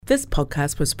This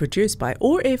podcast was produced by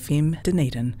OAR FM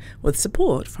Dunedin with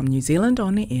support from New Zealand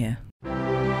On the Air.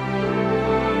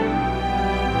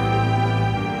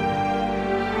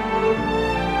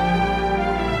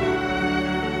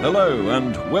 Hello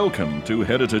and welcome to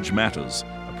Heritage Matters,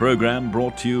 a programme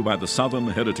brought to you by the Southern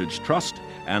Heritage Trust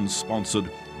and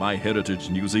sponsored by Heritage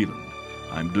New Zealand.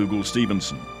 I'm Dougal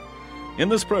Stevenson. In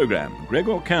this programme,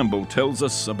 Gregor Campbell tells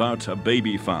us about a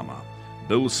baby farmer.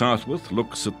 Bill Southworth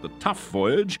looks at the tough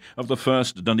voyage of the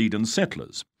first Dunedin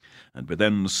settlers. And we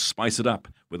then spice it up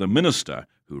with a minister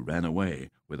who ran away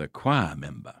with a choir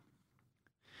member.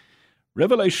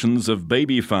 Revelations of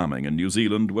baby farming in New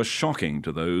Zealand were shocking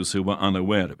to those who were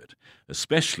unaware of it,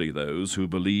 especially those who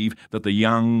believe that the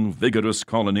young, vigorous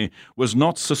colony was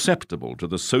not susceptible to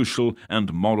the social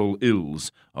and moral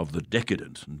ills of the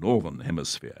decadent Northern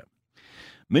Hemisphere.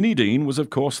 Minnie Dean was, of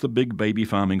course, the big baby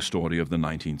farming story of the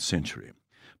 19th century.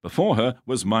 Before her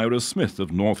was Myra Smith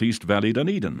of North East Valley,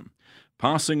 Dunedin.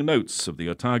 Passing notes of the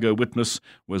Otago Witness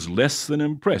was less than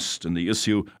impressed in the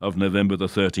issue of November the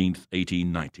 13th,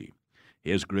 1890.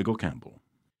 Here's Gregor Campbell.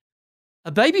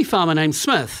 A baby farmer named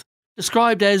Smith,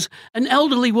 described as an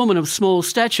elderly woman of small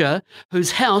stature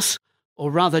whose house,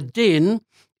 or rather den,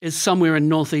 is somewhere in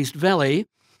North East Valley,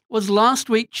 was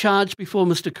last week charged before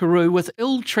Mr. Carew with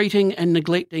ill-treating and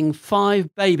neglecting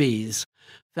 5 babies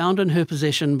found in her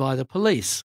possession by the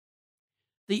police.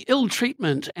 The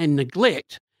ill-treatment and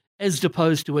neglect, as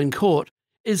deposed to in court,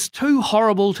 is too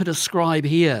horrible to describe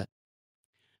here.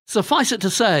 Suffice it to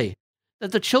say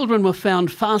that the children were found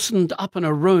fastened up in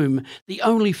a room, the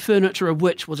only furniture of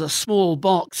which was a small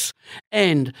box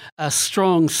and a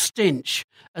strong stench,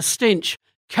 a stench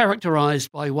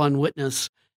characterised by one witness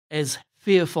as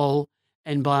fearful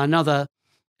and by another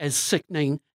as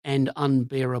sickening and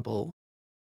unbearable.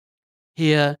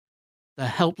 Here, the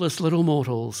helpless little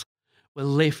mortals were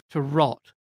left to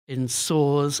rot in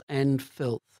sores and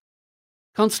filth.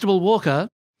 Constable Walker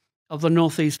of the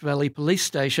North East Valley Police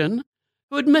Station,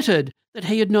 who admitted that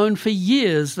he had known for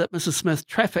years that Mrs. Smith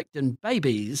trafficked in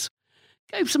babies,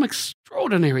 gave some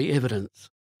extraordinary evidence.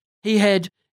 He had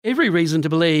every reason to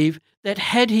believe that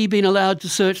had he been allowed to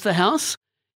search the house,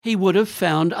 he would have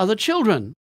found other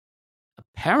children.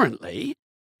 Apparently,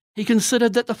 he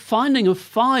considered that the finding of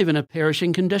 5 in a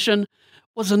perishing condition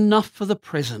was enough for the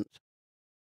present.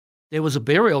 There was a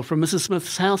burial from Mrs.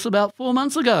 Smith's house about 4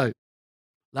 months ago.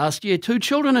 Last year, 2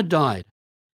 children had died,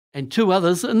 and 2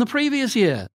 others in the previous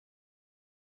year.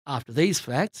 After these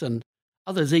facts, and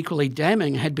others equally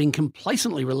damning, had been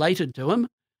complacently related to him,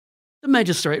 the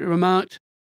magistrate remarked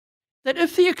that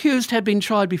if the accused had been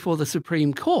tried before the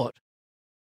Supreme Court,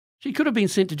 she could have been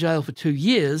sent to jail for 2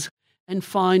 years and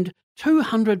fined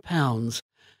 £200,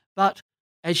 but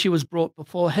as she was brought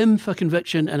before him for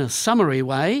conviction in a summary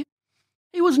way,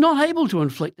 he was not able to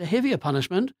inflict a heavier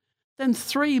punishment than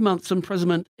 3 months'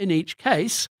 imprisonment in each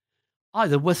case,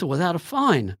 either with or without a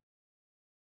fine.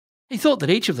 He thought that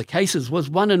each of the cases was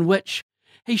one in which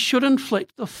he should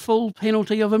inflict the full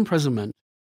penalty of imprisonment.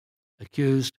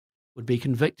 Accused would be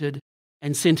convicted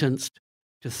and sentenced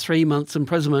to 3 months'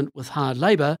 imprisonment with hard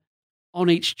labour on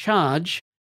each charge,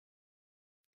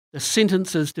 the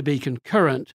sentences to be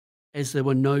concurrent as there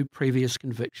were no previous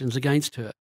convictions against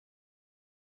her.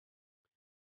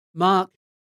 Mark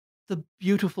the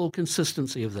beautiful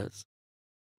consistency of this.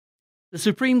 The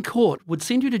Supreme Court would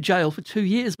send you to jail for 2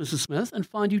 years, Mrs. Smith, and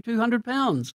fine you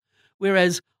 £200,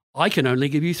 whereas I can only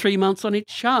give you 3 months on each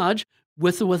charge,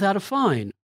 with or without a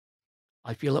fine.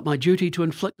 I feel it my duty to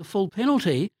inflict the full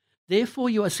penalty, therefore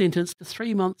you are sentenced to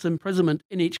 3 months' imprisonment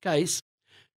in each case,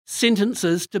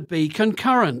 sentences to be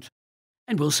concurrent,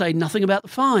 and we'll say nothing about the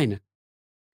fine.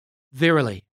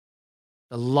 Verily,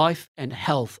 the life and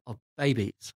health of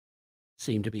babies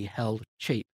seem to be held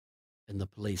cheap in the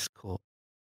police court.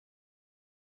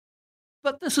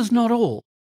 But this is not all.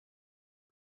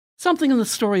 Something in the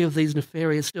story of these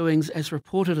nefarious doings, as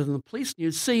reported in the police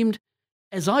news, seemed,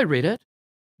 as I read it,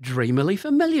 dreamily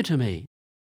familiar to me.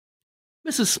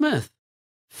 Mrs. Smith,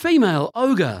 female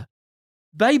ogre,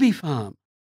 baby farm,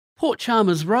 Port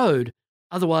Chalmers Road,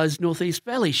 otherwise North East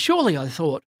Valley. Surely, I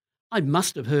thought, I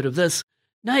must have heard of this,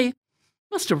 nay,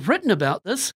 must have written about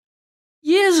this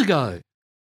years ago.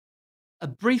 A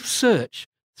brief search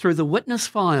through the witness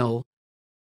file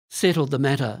settled the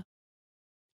matter.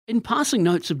 In passing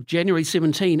notes of January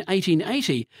 17,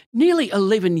 1880, nearly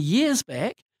 11 years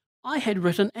back, I had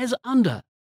written as under: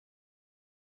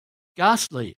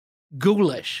 ghastly,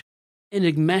 ghoulish,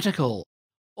 enigmatical,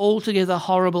 altogether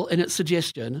horrible in its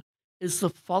suggestion, is the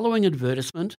following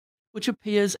advertisement which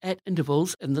appears at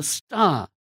intervals in the Star.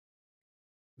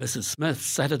 Mrs. Smith's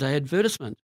Saturday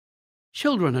advertisement.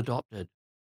 Children adopted.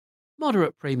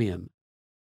 moderate premium.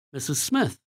 Mrs.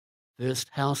 Smith, first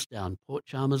house down Port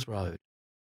Chalmers Road.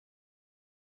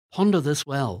 Ponder this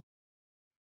well.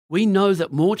 We know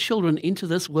that more children enter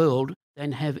this world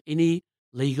than have any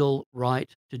legal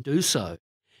right to do so,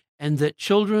 and that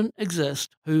children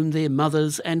exist whom their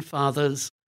mothers and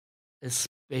fathers,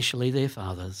 especially their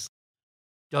fathers,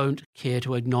 don't care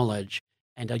to acknowledge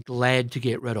and are glad to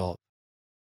get rid of.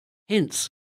 Hence,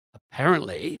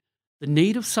 apparently, the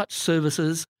need of such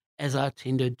services as are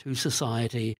tendered to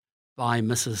society by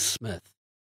Mrs. Smith.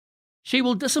 She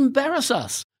will disembarrass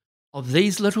us of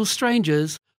these little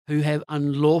strangers who have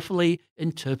unlawfully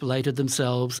interpolated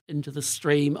themselves into the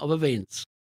stream of events,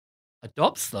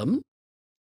 adopts them,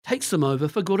 takes them over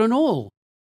for good and all.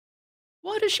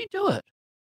 Why does she do it?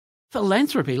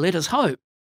 Philanthropy, let us hope,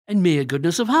 and mere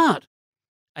goodness of heart,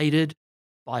 aided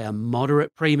by a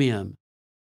moderate premium.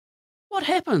 What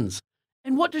happens,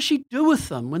 and what does she do with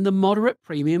them when the moderate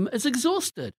premium is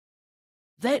exhausted?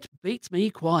 That beats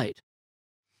me quite.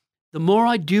 The more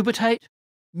I dubitate,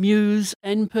 muse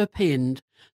and perpend,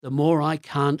 the more I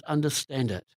can't understand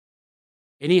it.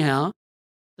 Anyhow,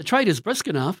 the trade is brisk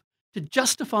enough to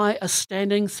justify a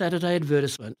standing Saturday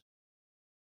advertisement.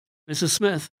 Mrs.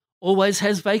 Smith always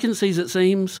has vacancies, it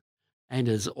seems, and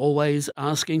is always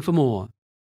asking for more.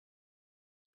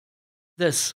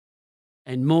 This,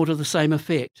 and more to the same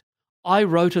effect, I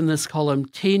wrote in this column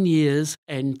 10 years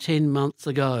and 10 months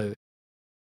ago.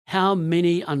 How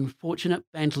many unfortunate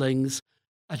bantlings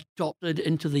adopted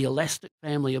into the elastic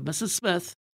family of Mrs.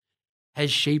 Smith has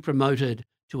she promoted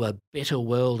to a better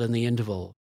world in the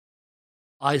interval?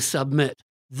 I submit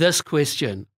this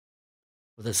question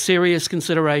with a serious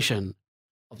consideration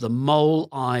of the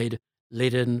mole-eyed,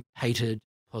 leaden-pated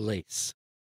police.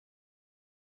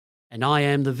 And I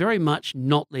am the very much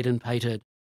not leaden-pated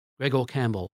Gregor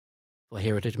Campbell for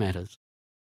Heritage Matters.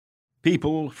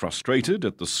 People frustrated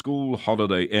at the school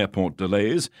holiday airport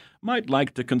delays might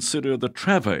like to consider the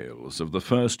travails of the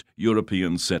first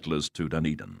European settlers to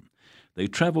Dunedin. They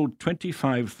travelled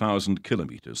 25,000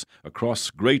 kilometres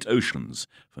across great oceans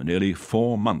for nearly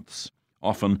 4 months,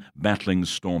 often battling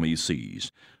stormy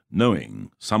seas,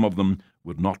 knowing some of them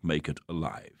would not make it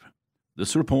alive.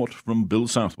 This report from Bill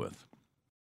Southworth.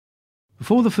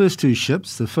 Before the first two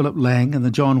ships, the Philip Lang and the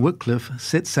John Wycliffe,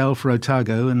 set sail for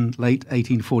Otago in late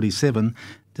 1847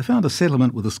 to found a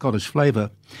settlement with a Scottish flavour,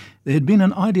 there had been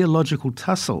an ideological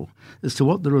tussle as to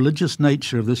what the religious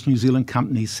nature of this New Zealand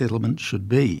company's settlement should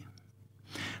be.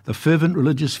 The fervent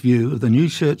religious view of the New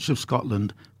Church of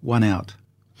Scotland won out,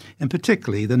 and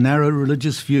particularly the narrow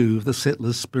religious view of the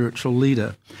settlers' spiritual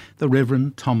leader, the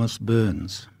Reverend Thomas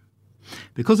Burns.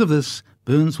 Because of this,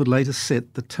 Burns would later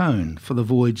set the tone for the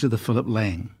voyage of the Philip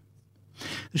Lang.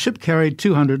 The ship carried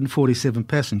 247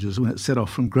 passengers when it set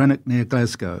off from Greenock near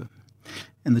Glasgow,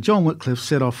 and the John Wycliffe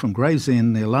set off from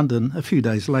Gravesend near London a few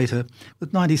days later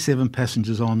with 97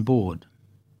 passengers on board.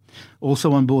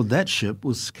 Also on board that ship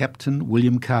was Captain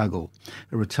William Cargill,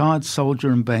 a retired soldier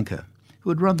and banker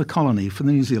who had run the colony for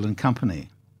the New Zealand Company.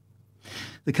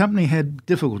 The company had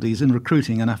difficulties in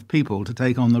recruiting enough people to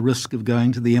take on the risk of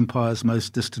going to the Empire's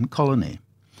most distant colony.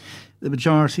 The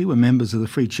majority were members of the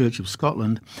Free Church of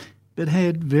Scotland, but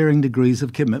had varying degrees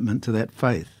of commitment to that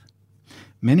faith.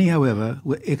 Many, however,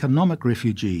 were economic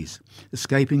refugees,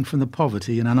 escaping from the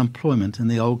poverty and unemployment in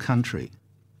the old country.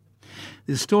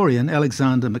 The historian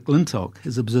Alexander McClintock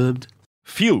has observed,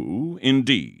 "Few,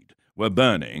 indeed, were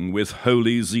burning with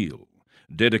holy zeal,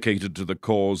 dedicated to the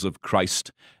cause of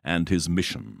Christ and his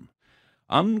mission.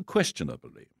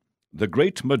 Unquestionably, the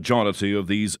great majority of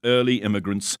these early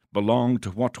immigrants belonged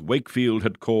to what Wakefield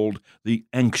had called the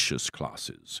anxious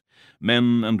classes,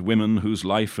 men and women whose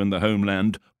life in the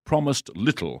homeland promised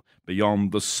little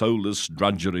beyond the soulless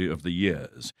drudgery of the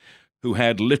years, who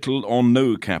had little or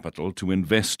no capital to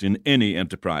invest in any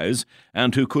enterprise,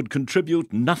 and who could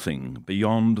contribute nothing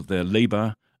beyond their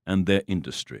labour and their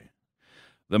industry.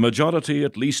 The majority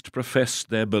at least professed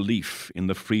their belief in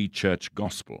the Free Church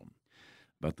gospel.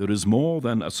 But there is more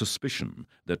than a suspicion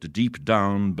that deep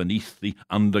down beneath the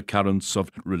undercurrents of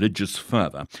religious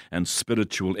fervour and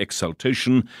spiritual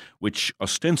exaltation, which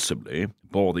ostensibly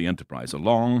bore the enterprise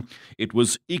along, it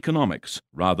was economics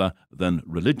rather than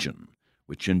religion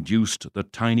which induced the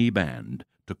tiny band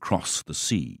to cross the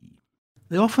sea."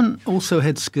 They often also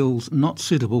had skills not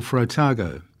suitable for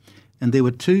Otago, and there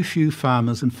were too few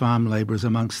farmers and farm labourers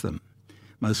amongst them.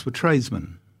 Most were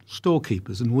tradesmen,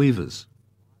 storekeepers and weavers.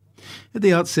 At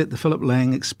the outset, the Philip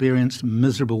Lang experienced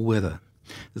miserable weather.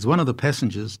 As one of the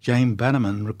passengers, Jane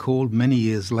Bannerman, recalled many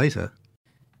years later,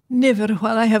 "Never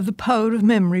while I have the power of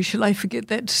memory shall I forget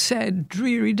that sad,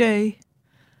 dreary day.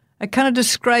 I cannot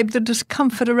describe the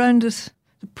discomfort around us.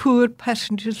 The poor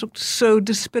passengers looked so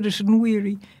dispirited and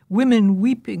weary, women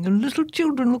weeping and little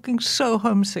children looking so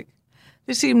homesick.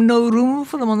 There seemed no room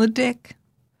for them on the deck.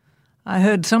 I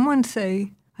heard someone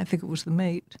say, I think it was the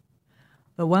mate,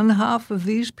 the one half of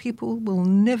these people will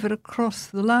never cross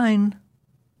the line.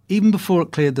 Even before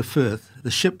it cleared the Firth,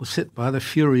 the ship was hit by the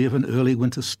fury of an early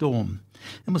winter storm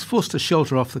and was forced to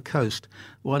shelter off the coast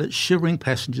while its shivering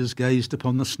passengers gazed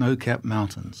upon the snow-capped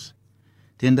mountains.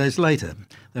 10 days later,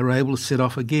 they were able to set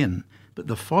off again, but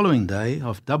the following day,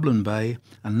 off Dublin Bay,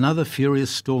 another furious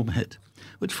storm hit,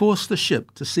 which forced the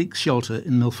ship to seek shelter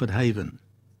in Milford Haven.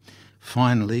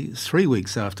 Finally, 3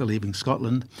 weeks after leaving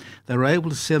Scotland, they were able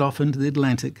to set off into the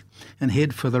Atlantic and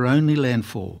head for their only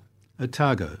landfall,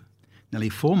 Otago, nearly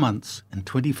 4 months and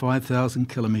 25,000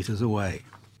 kilometres away.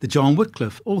 The John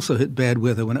Wycliffe also hit bad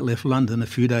weather when it left London a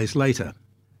few days later.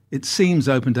 Its seams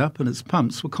opened up and its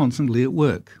pumps were constantly at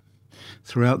work.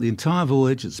 Throughout the entire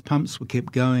voyage, its pumps were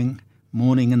kept going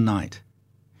morning and night.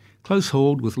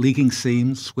 Close-hauled with leaking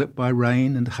seams, swept by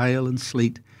rain and hail and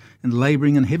sleet, and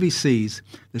labouring in heavy seas,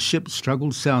 the ship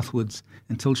struggled southwards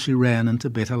until she ran into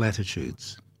better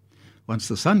latitudes. Once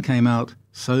the sun came out,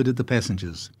 so did the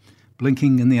passengers,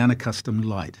 blinking in the unaccustomed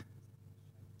light.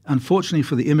 Unfortunately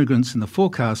for the immigrants in the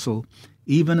forecastle,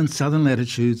 even in southern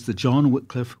latitudes, the John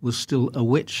Wycliffe was still a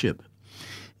wet ship,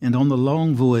 and on the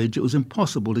long voyage it was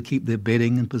impossible to keep their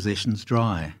bedding and possessions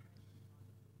dry.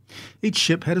 Each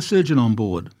ship had a surgeon on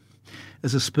board.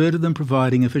 As a spur to them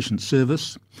providing efficient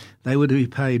service, they were to be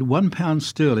paid £1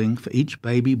 sterling for each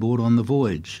baby brought on the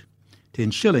voyage, 10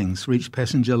 shillings for each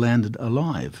passenger landed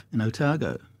alive in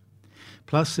Otago,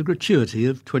 plus a gratuity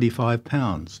of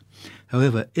 £25.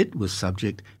 However, it was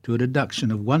subject to a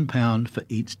deduction of £1 for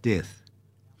each death.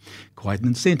 Quite an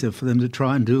incentive for them to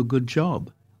try and do a good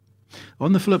job.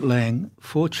 On the Philip Lang,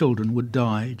 4 children would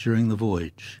die during the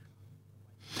voyage.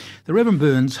 The Reverend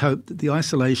Burns hoped that the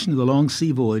isolation of the long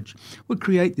sea voyage would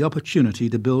create the opportunity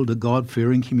to build a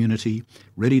God-fearing community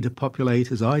ready to populate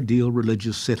his ideal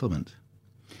religious settlement.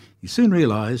 He soon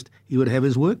realised he would have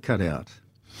his work cut out.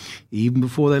 Even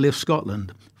before they left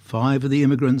Scotland, 5 of the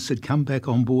immigrants had come back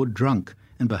on board drunk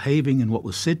and behaving in what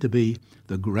was said to be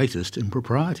the greatest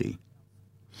impropriety.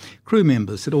 Crew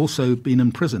members had also been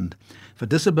imprisoned for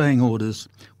disobeying orders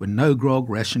when no grog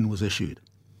ration was issued.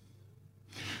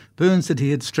 Burns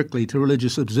adhered strictly to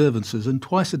religious observances, and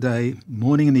twice a day,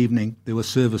 morning and evening, there were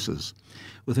services,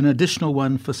 with an additional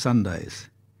one for Sundays.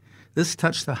 This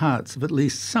touched the hearts of at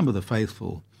least some of the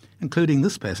faithful, including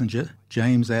this passenger,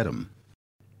 James Adam.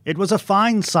 It was a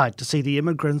fine sight to see the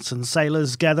immigrants and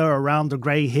sailors gather around the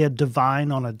grey-haired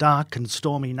divine on a dark and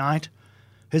stormy night.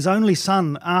 His only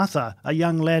son, Arthur, a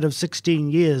young lad of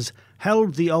 16 years,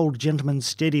 held the old gentleman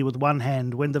steady with one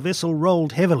hand when the vessel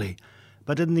rolled heavily,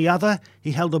 but in the other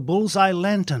he held a bull's-eye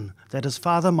lantern that his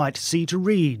father might see to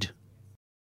read.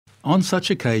 On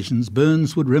such occasions,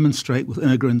 Burns would remonstrate with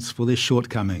immigrants for their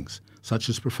shortcomings, such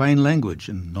as profane language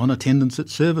and non-attendance at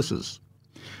services.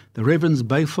 The Reverend's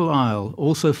baleful eye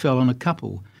also fell on a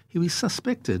couple who he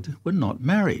suspected were not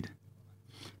married.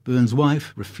 Burns'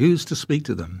 wife refused to speak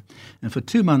to them, and for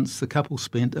 2 months the couple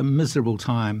spent a miserable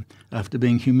time after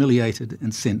being humiliated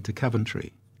and sent to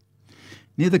Coventry.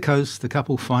 Near the coast, the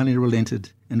couple finally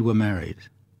relented and were married.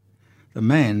 The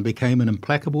man became an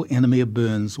implacable enemy of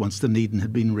Burns once Dunedin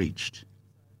had been reached.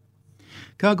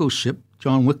 Cargill's ship,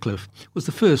 John Wycliffe, was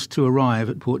the first to arrive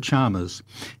at Port Chalmers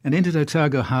and entered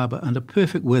Otago harbour under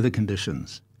perfect weather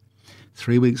conditions.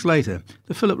 3 weeks later,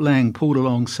 the Philip Lang pulled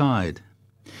alongside.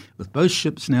 With both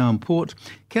ships now in port,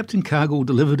 Captain Cargill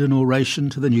delivered an oration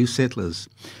to the new settlers,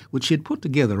 which he had put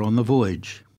together on the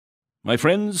voyage. My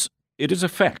friends, it is a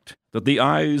fact that the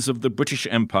eyes of the British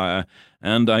Empire,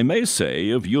 and I may say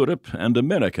of Europe and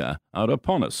America, are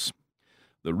upon us.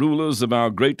 The rulers of our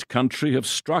great country have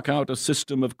struck out a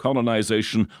system of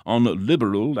colonization on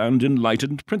liberal and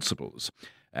enlightened principles,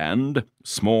 and,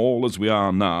 small as we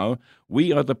are now,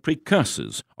 we are the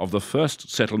precursors of the first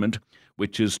settlement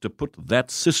which is to put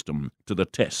that system to the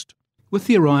test. With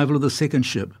the arrival of the second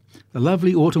ship, the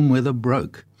lovely autumn weather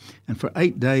broke, and for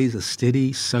 8 days a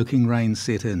steady, soaking rain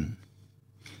set in.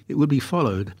 It would be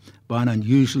followed by an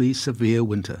unusually severe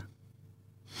winter.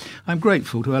 I'm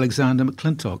grateful to Alexander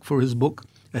McClintock for his book,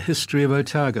 A History of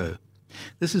Otago.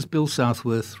 This is Bill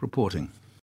Southworth reporting.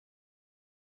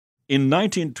 In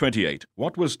 1928,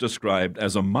 what was described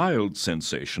as a mild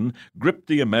sensation gripped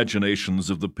the imaginations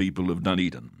of the people of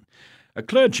Dunedin. A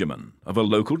clergyman of a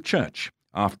local church,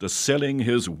 after selling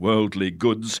his worldly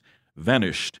goods,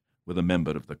 vanished with a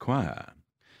member of the choir.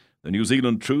 The New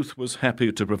Zealand Truth was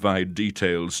happy to provide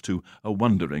details to a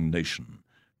wondering nation.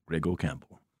 Gregor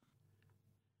Campbell.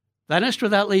 Vanished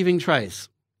without leaving trace.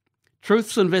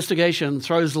 Truth's investigation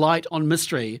throws light on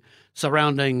mystery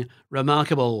surrounding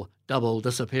remarkable double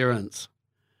disappearance.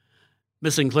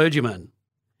 Missing clergyman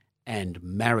and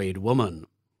married woman.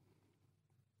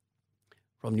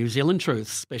 From New Zealand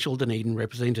Truth's Special Dunedin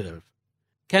representative.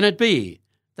 Can it be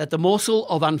that the morsel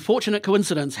of unfortunate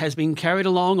coincidence has been carried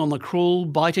along on the cruel,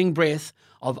 biting breath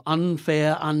of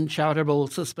unfair, uncharitable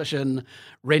suspicion,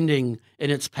 rending in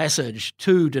its passage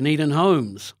to Dunedin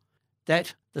homes?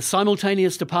 That the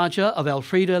simultaneous departure of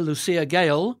Elfrida Lucia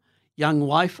Gale, young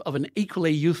wife of an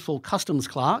equally youthful customs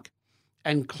clerk,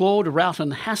 and Claude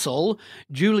Roughton Hassel,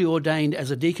 duly ordained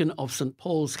as a deacon of St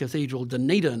Paul's Cathedral,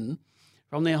 Dunedin,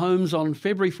 from their homes on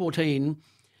February 14,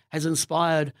 has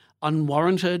inspired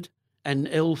unwarranted and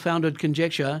ill-founded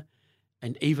conjecture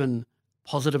and even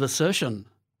positive assertion.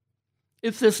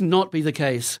 If this not be the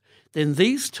case, then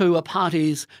these two are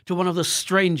parties to one of the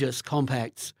strangest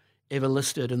compacts ever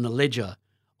listed in the ledger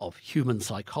of human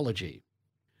psychology.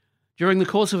 During the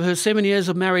course of her 7 years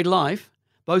of married life,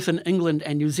 both in England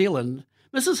and New Zealand,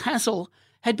 Mrs. Hassel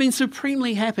had been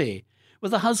supremely happy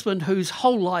with a husband whose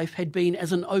whole life had been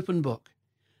as an open book,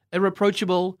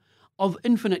 irreproachable, of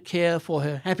infinite care for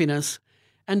her happiness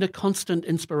and a constant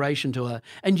inspiration to her.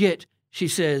 And yet, she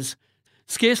says,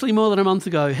 scarcely more than a month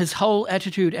ago, his whole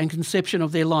attitude and conception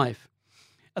of their life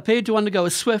appeared to undergo a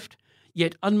swift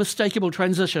yet unmistakable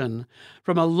transition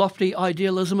from a lofty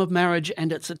idealism of marriage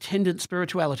and its attendant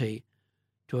spirituality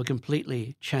to a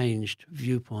completely changed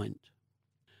viewpoint.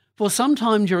 For some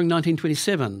time during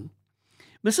 1927,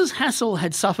 Mrs. Hassel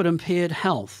had suffered impaired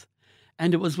health,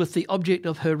 and it was with the object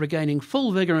of her regaining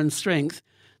full vigour and strength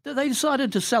that they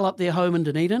decided to sell up their home in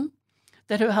Dunedin,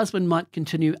 that her husband might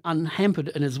continue unhampered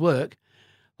in his work,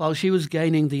 while she was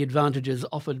gaining the advantages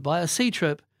offered by a sea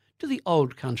trip to the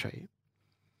old country.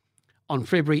 On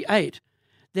February 8,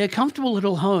 their comfortable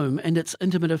little home and its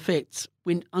intimate effects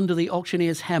went under the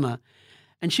auctioneer's hammer,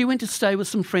 and she went to stay with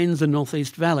some friends in North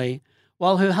East Valley,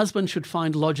 while her husband should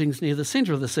find lodgings near the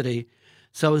centre of the city,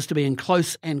 so as to be in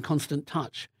close and constant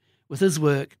touch with his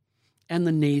work and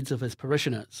the needs of his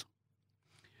parishioners.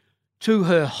 To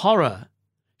her horror,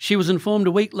 she was informed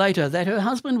a week later that her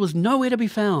husband was nowhere to be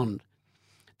found,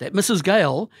 that Mrs.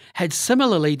 Gale had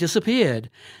similarly disappeared,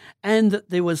 and that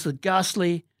there was the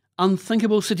ghastly,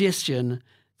 unthinkable suggestion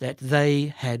that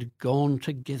they had gone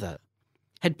together,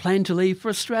 had planned to leave for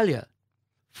Australia.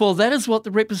 For that is what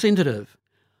the representative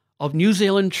of New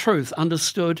Zealand Truth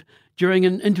understood during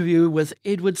an interview with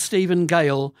Edward Stephen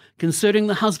Gale concerning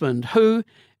the husband who,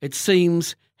 it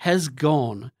seems, has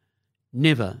gone,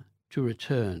 never to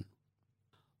return.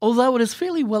 Although it is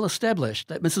fairly well established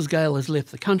that Mrs. Gale has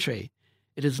left the country,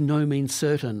 it is no means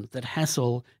certain that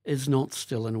Hassel is not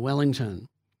still in Wellington.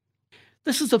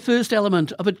 This is the first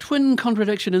element of a twin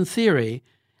contradiction in theory,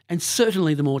 and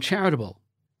certainly the more charitable.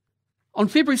 On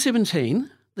February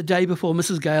 17, the day before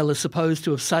Mrs. Gale is supposed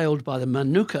to have sailed by the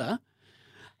Manuka,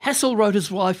 Hassel wrote his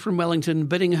wife from Wellington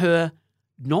bidding her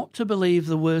not to believe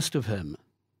the worst of him.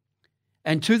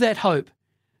 And to that hope,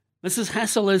 Mrs.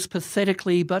 Hassel is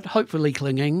pathetically but hopefully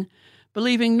clinging,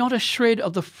 believing not a shred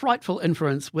of the frightful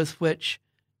inference with which,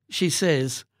 she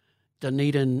says,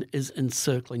 Dunedin is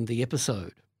encircling the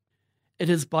episode. It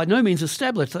is by no means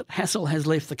established that Hassel has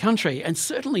left the country, and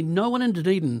certainly no one in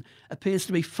Dunedin appears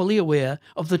to be fully aware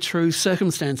of the true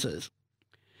circumstances.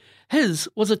 His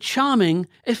was a charming,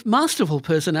 if masterful,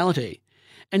 personality,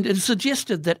 and it is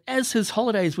suggested that as his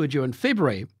holidays were due in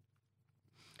February,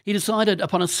 he decided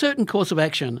upon a certain course of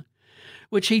action,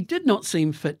 which he did not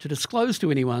seem fit to disclose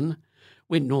to anyone,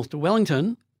 went north to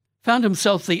Wellington, found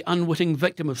himself the unwitting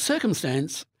victim of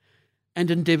circumstance,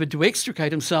 and endeavoured to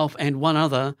extricate himself and one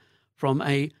other from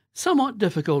a somewhat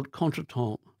difficult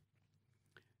contretemps,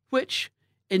 which,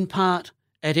 in part,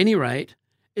 at any rate,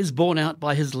 is borne out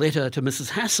by his letter to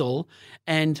Mrs. Hassel,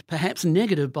 and perhaps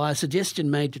negative by a suggestion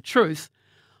made to Truth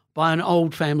by an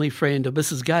old family friend of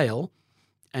Mrs. Gale,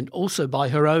 and also by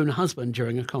her own husband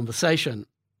during a conversation.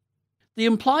 The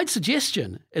implied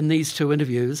suggestion in these two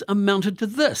interviews amounted to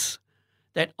this,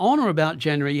 that on or about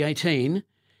January 18,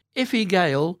 Effie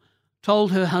Gale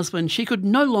told her husband she could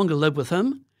no longer live with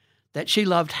him, that she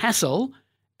loved Hassel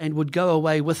and would go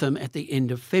away with him at the end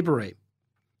of February.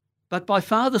 But by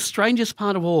far the strangest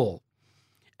part of all,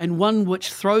 and one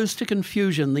which throws to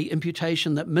confusion the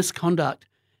imputation that misconduct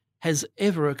has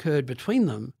ever occurred between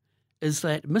them, is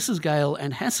that Mrs. Gale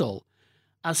and Hassel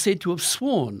are said to have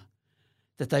sworn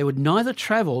that they would neither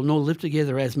travel nor live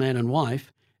together as man and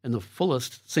wife, in the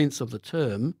fullest sense of the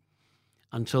term,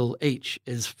 until each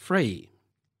is free.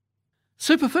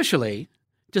 Superficially,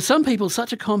 to some people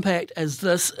such a compact as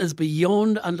this is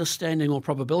beyond understanding or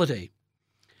probability.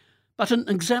 But an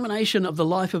examination of the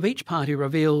life of each party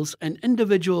reveals an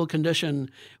individual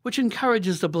condition which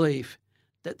encourages the belief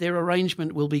that their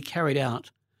arrangement will be carried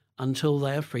out until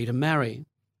they are free to marry.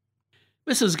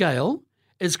 Mrs. Gale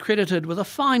is credited with a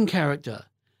fine character,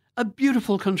 a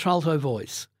beautiful contralto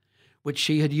voice, which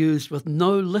she had used with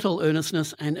no little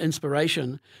earnestness and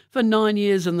inspiration for 9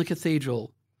 years in the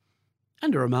cathedral,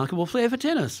 and a remarkable flair for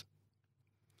tennis.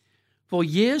 For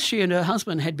years she and her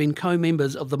husband had been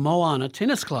co-members of the Moana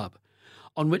Tennis Club,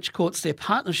 on which courts their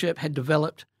partnership had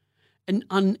developed an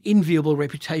unenviable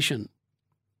reputation.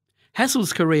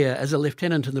 Hassel's career as a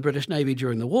lieutenant in the British Navy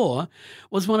during the war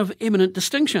was one of eminent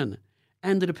distinction,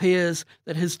 and it appears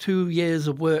that his 2 years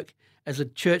of work as a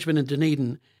churchman in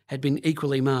Dunedin had been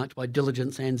equally marked by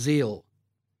diligence and zeal.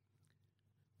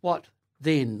 What,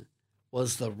 then,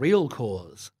 was the real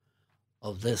cause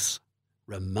of this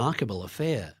remarkable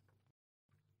affair?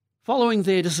 Following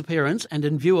their disappearance, and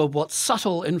in view of what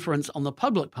subtle inference on the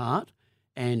public part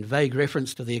and vague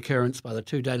reference to the occurrence by the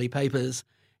 2 daily papers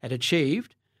had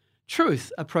achieved,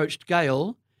 Truth approached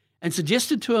Gale and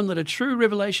suggested to him that a true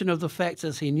revelation of the facts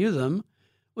as he knew them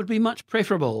would be much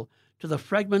preferable to the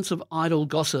fragments of idle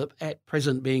gossip at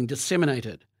present being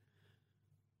disseminated,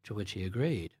 to which he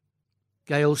agreed.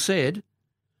 Gale said,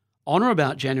 "On or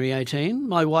about January 18,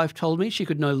 my wife told me she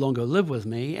could no longer live with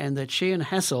me and that she and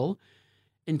Hassel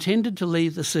intended to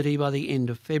leave the city by the end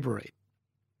of February.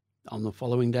 On the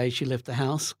following day she left the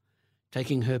house,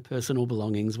 taking her personal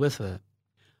belongings with her.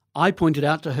 I pointed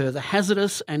out to her the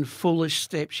hazardous and foolish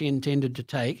step she intended to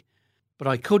take, but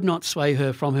I could not sway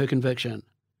her from her conviction.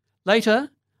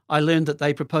 Later, I learned that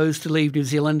they proposed to leave New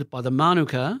Zealand by the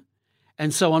Manuka,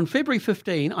 and so on February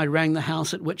 15 I rang the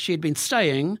house at which she had been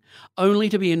staying, only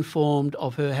to be informed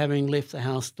of her having left the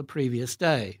house the previous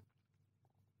day.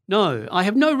 No, I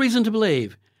have no reason to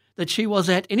believe that she was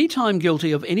at any time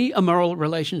guilty of any immoral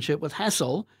relationship with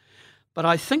Hassel, but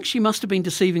I think she must have been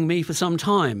deceiving me for some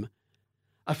time.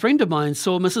 A friend of mine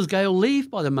saw Mrs. Gale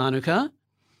leave by the Manuka.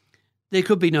 There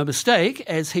could be no mistake,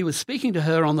 as he was speaking to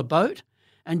her on the boat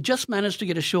and just managed to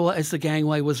get ashore as the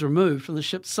gangway was removed from the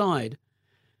ship's side.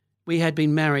 We had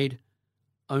been married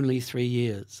only 3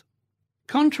 years.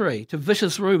 Contrary to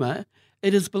vicious rumour,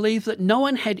 it is believed that no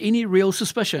one had any real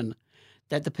suspicion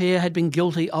that the pair had been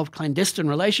guilty of clandestine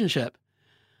relationship,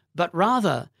 but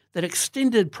rather that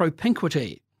extended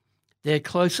propinquity, their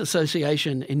close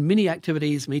association in many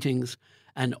activities, meetings,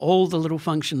 and all the little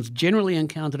functions generally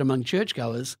encountered among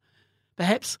churchgoers,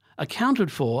 perhaps accounted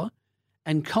for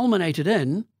and culminated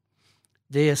in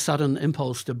their sudden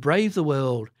impulse to brave the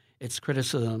world, its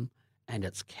criticism, and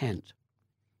its cant.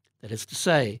 That is to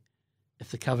say, if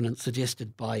the covenant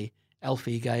suggested by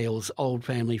Alfie Gale's old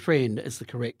family friend is the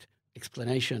correct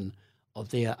explanation of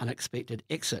their unexpected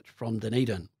exit from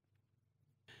Dunedin.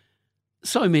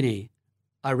 So many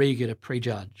are eager to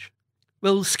prejudge.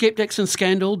 Will sceptics in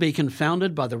scandal be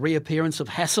confounded by the reappearance of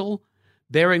Hassel,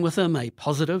 bearing with him a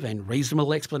positive and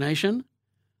reasonable explanation?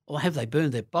 Or have they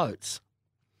burned their boats?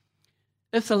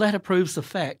 If the latter proves the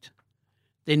fact,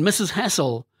 then Mrs.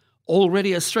 Hassel,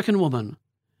 already a stricken woman,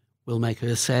 will make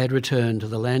her sad return to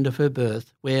the land of her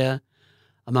birth, where,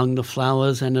 among the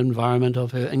flowers and environment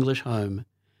of her English home,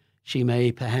 she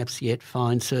may perhaps yet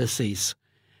find surcease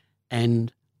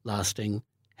and lasting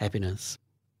happiness.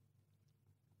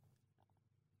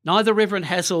 Neither Reverend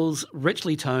Hassel's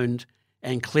richly toned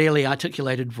and clearly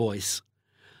articulated voice,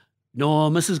 nor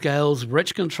Mrs. Gale's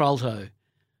rich contralto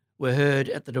were heard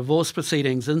at the divorce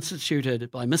proceedings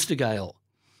instituted by Mr. Gale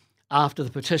after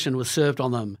the petition was served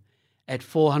on them at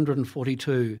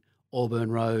 442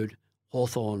 Auburn Road,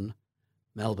 Hawthorne,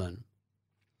 Melbourne.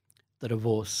 The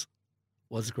divorce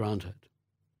was granted.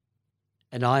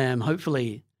 And I am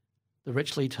hopefully the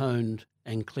richly toned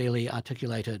and clearly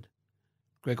articulated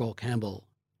Gregor Campbell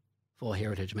for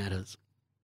Heritage Matters.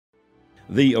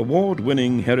 The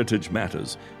award-winning Heritage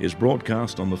Matters is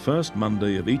broadcast on the first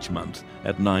Monday of each month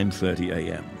at 9:30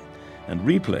 a.m. and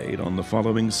replayed on the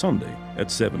following Sunday at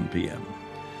 7 p.m.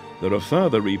 There are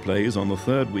further replays on the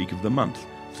third week of the month,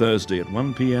 Thursday at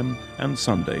 1 p.m. and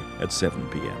Sunday at 7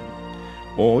 p.m.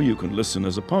 Or you can listen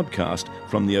as a podcast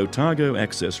from the Otago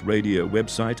Access Radio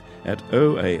website at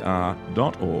oar.org.nz.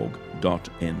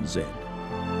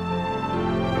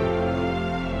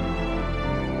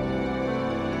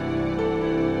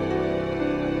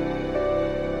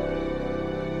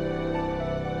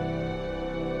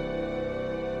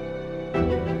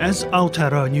 As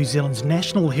Aotearoa New Zealand's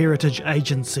national heritage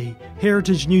agency,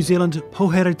 Heritage New Zealand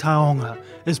Pohere Taonga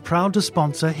is proud to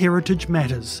sponsor Heritage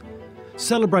Matters.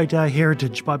 Celebrate our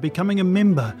heritage by becoming a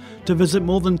member to visit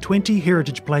more than 20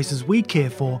 heritage places we care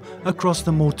for across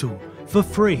the motu for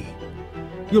free.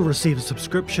 You'll receive a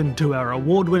subscription to our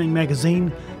award-winning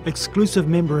magazine, exclusive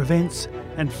member events,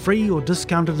 and free or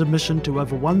discounted admission to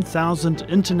over 1,000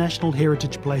 international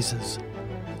heritage places.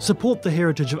 Support the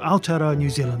heritage of Aotearoa New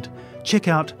Zealand. Check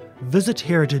out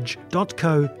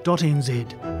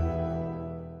visitheritage.co.nz.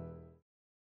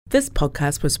 This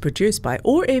podcast was produced by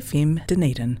OAR FM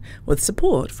Dunedin with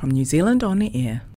support from New Zealand On the Air.